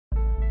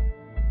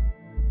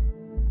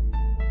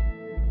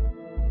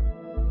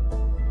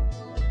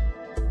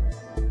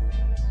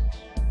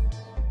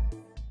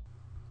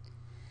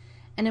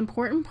An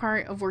important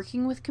part of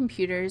working with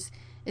computers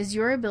is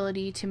your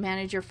ability to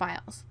manage your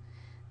files.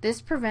 This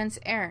prevents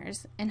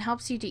errors and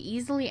helps you to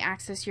easily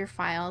access your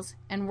files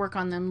and work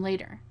on them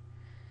later.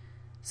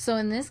 So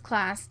in this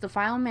class, the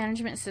file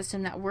management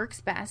system that works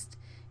best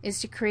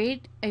is to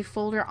create a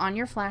folder on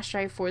your flash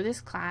drive for this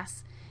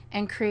class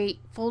and create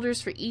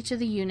folders for each of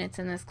the units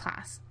in this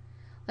class.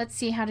 Let's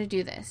see how to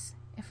do this.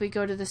 If we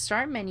go to the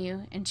Start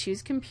menu and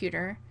choose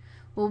Computer,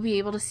 we'll be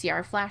able to see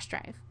our flash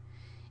drive.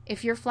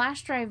 If your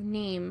flash drive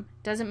name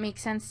doesn't make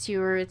sense to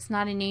you, or it's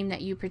not a name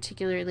that you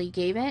particularly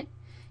gave it,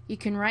 you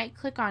can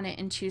right-click on it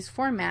and choose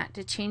Format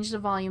to change the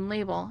volume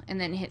label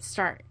and then hit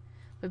Start.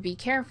 But be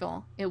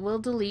careful, it will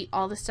delete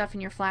all the stuff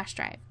in your flash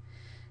drive.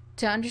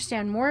 To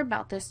understand more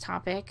about this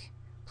topic,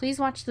 please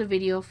watch the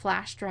video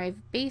Flash Drive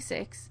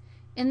Basics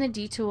in the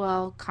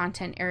D2L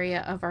content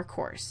area of our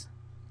course.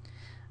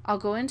 I'll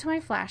go into my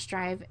flash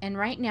drive, and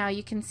right now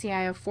you can see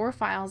I have 4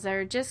 files that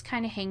are just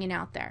kind of hanging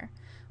out there.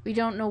 We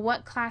don't know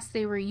what class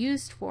they were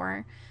used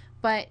for,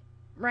 but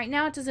right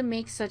now it doesn't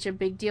make such a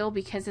big deal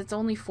because it's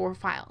only 4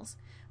 files.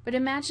 But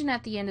imagine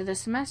at the end of the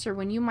semester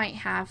when you might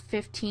have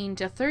 15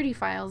 to 30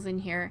 files in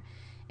here,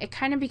 it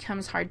kind of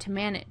becomes hard to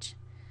manage.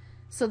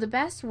 So the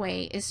best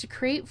way is to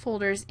create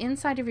folders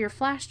inside of your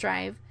flash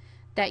drive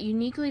that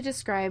uniquely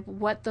describe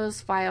what those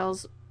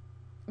files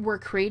were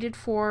created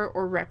for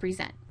or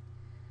represent.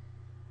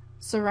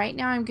 So right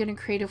now I'm going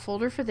to create a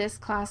folder for this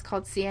class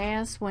called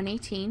CIS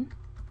 118,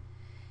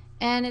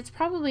 and it's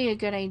probably a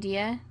good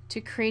idea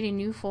to create a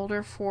new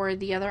folder for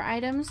the other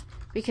items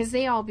because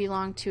they all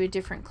belong to a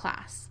different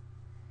class.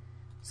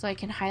 So I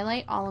can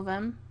highlight all of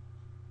them,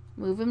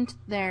 move them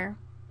there,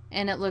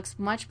 and it looks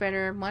much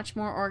better, much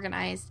more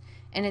organized,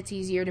 and it's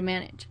easier to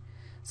manage.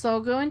 So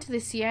I'll go into the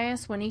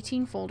CIS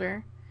 118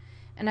 folder,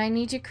 and I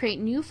need to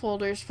create new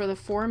folders for the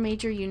 4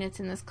 major units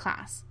in this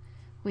class.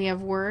 We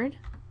have Word,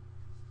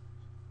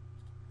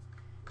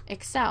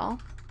 Excel,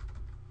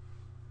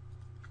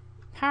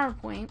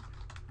 PowerPoint,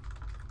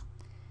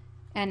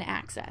 and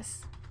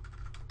Access.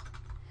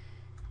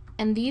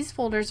 And these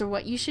folders are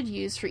what you should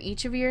use for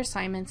each of your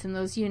assignments in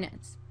those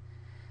units.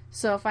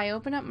 So if I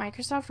open up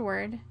Microsoft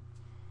Word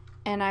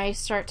and I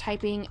start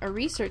typing a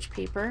research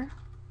paper,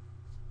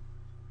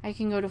 I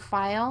can go to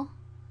File,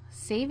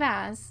 Save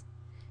As,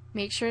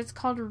 make sure it's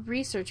called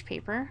Research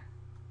Paper,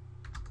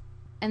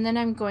 and then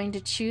I'm going to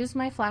choose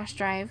my flash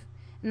drive,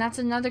 and that's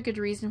another good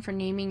reason for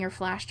naming your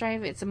flash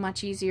drive. It's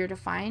much easier to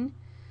find.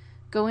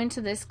 Go into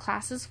this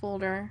classes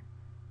folder,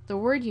 the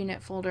Word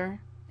unit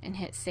folder, and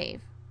hit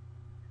Save.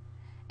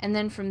 And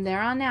then from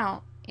there on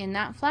out, in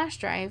that flash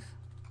drive,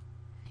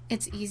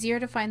 it's easier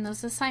to find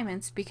those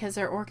assignments because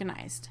they're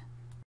organized.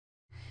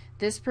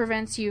 This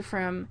prevents you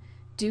from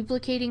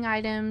duplicating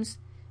items,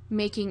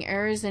 making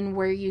errors in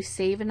where you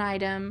save an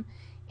item,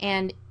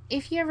 and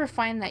if you ever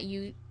find that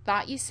you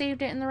thought you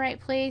saved it in the right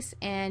place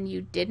and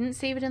you didn't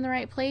save it in the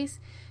right place,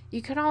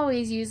 you could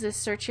always use this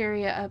search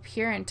area up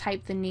here and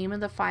type the name of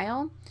the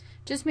file.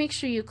 Just make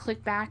sure you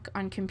click back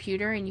on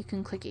Computer, and you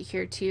can click it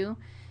here too,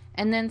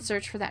 and then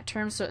search for that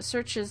term so it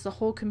searches the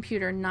whole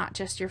computer, not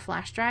just your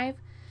flash drive.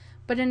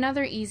 But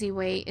another easy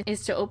way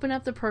is to open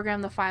up the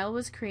program the file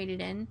was created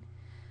in,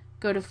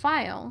 go to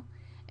File,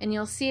 and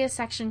you'll see a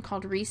section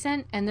called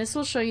Recent, and this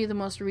will show you the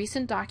most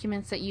recent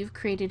documents that you've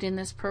created in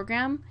this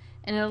program,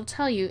 and it'll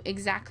tell you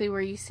exactly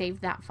where you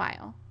saved that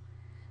file.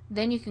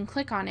 Then you can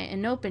click on it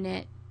and open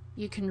it.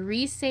 You can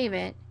resave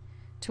it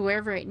to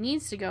wherever it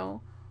needs to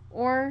go,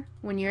 or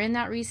when you're in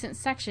that recent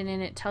section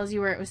and it tells you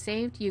where it was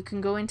saved, you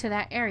can go into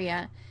that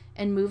area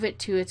and move it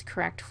to its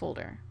correct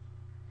folder.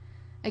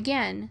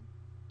 Again,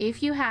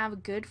 if you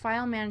have good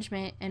file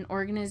management and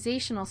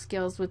organizational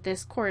skills with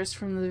this course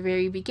from the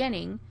very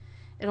beginning,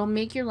 it'll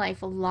make your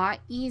life a lot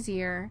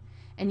easier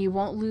and you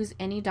won't lose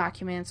any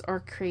documents or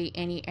create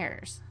any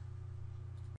errors.